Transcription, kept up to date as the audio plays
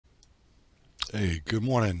Hey, good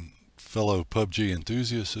morning, fellow PubG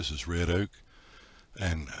enthusiasts. This is Red Oak,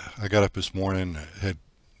 and I got up this morning,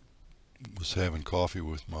 was having coffee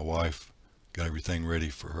with my wife, got everything ready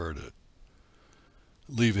for her to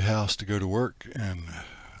leave the house to go to work, and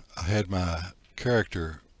I had my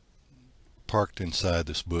character parked inside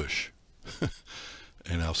this bush,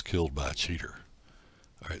 and I was killed by a cheater.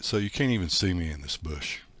 All right, so you can't even see me in this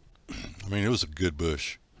bush. I mean, it was a good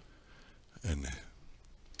bush, and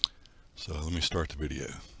so let me start the video.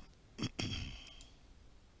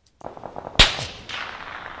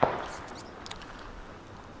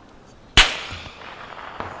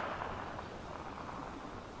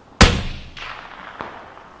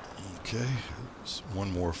 Okay, it's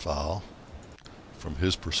one more file from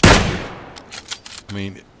his perspective. I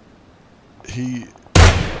mean,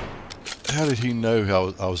 how did he know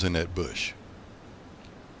how I was in that bush?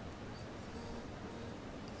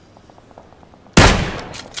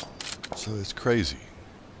 So it's crazy.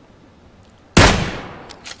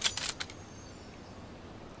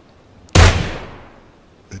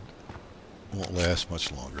 It won't last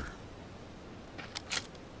much longer.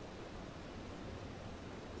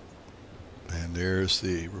 And there's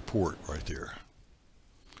the report right there.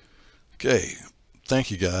 Okay,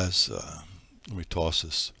 thank you guys. Let me toss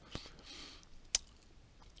this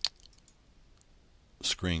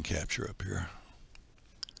screen capture up here.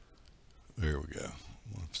 There we go.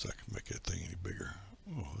 If I can make that thing any bigger.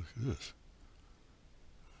 Oh, look at this.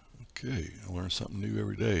 Okay, I learn something new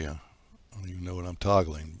every day. I don't even know what I'm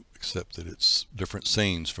toggling, except that it's different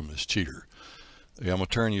scenes from this cheater. Yeah, I'm going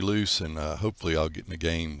to turn you loose, and hopefully I'll get in the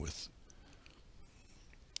game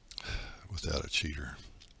without a cheater.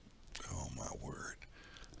 Oh my word.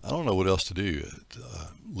 I don't know what else to do.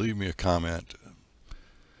 Leave me a comment.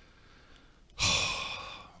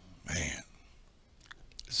 Man.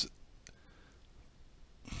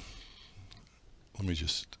 Let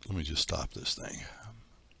me just stop this thing.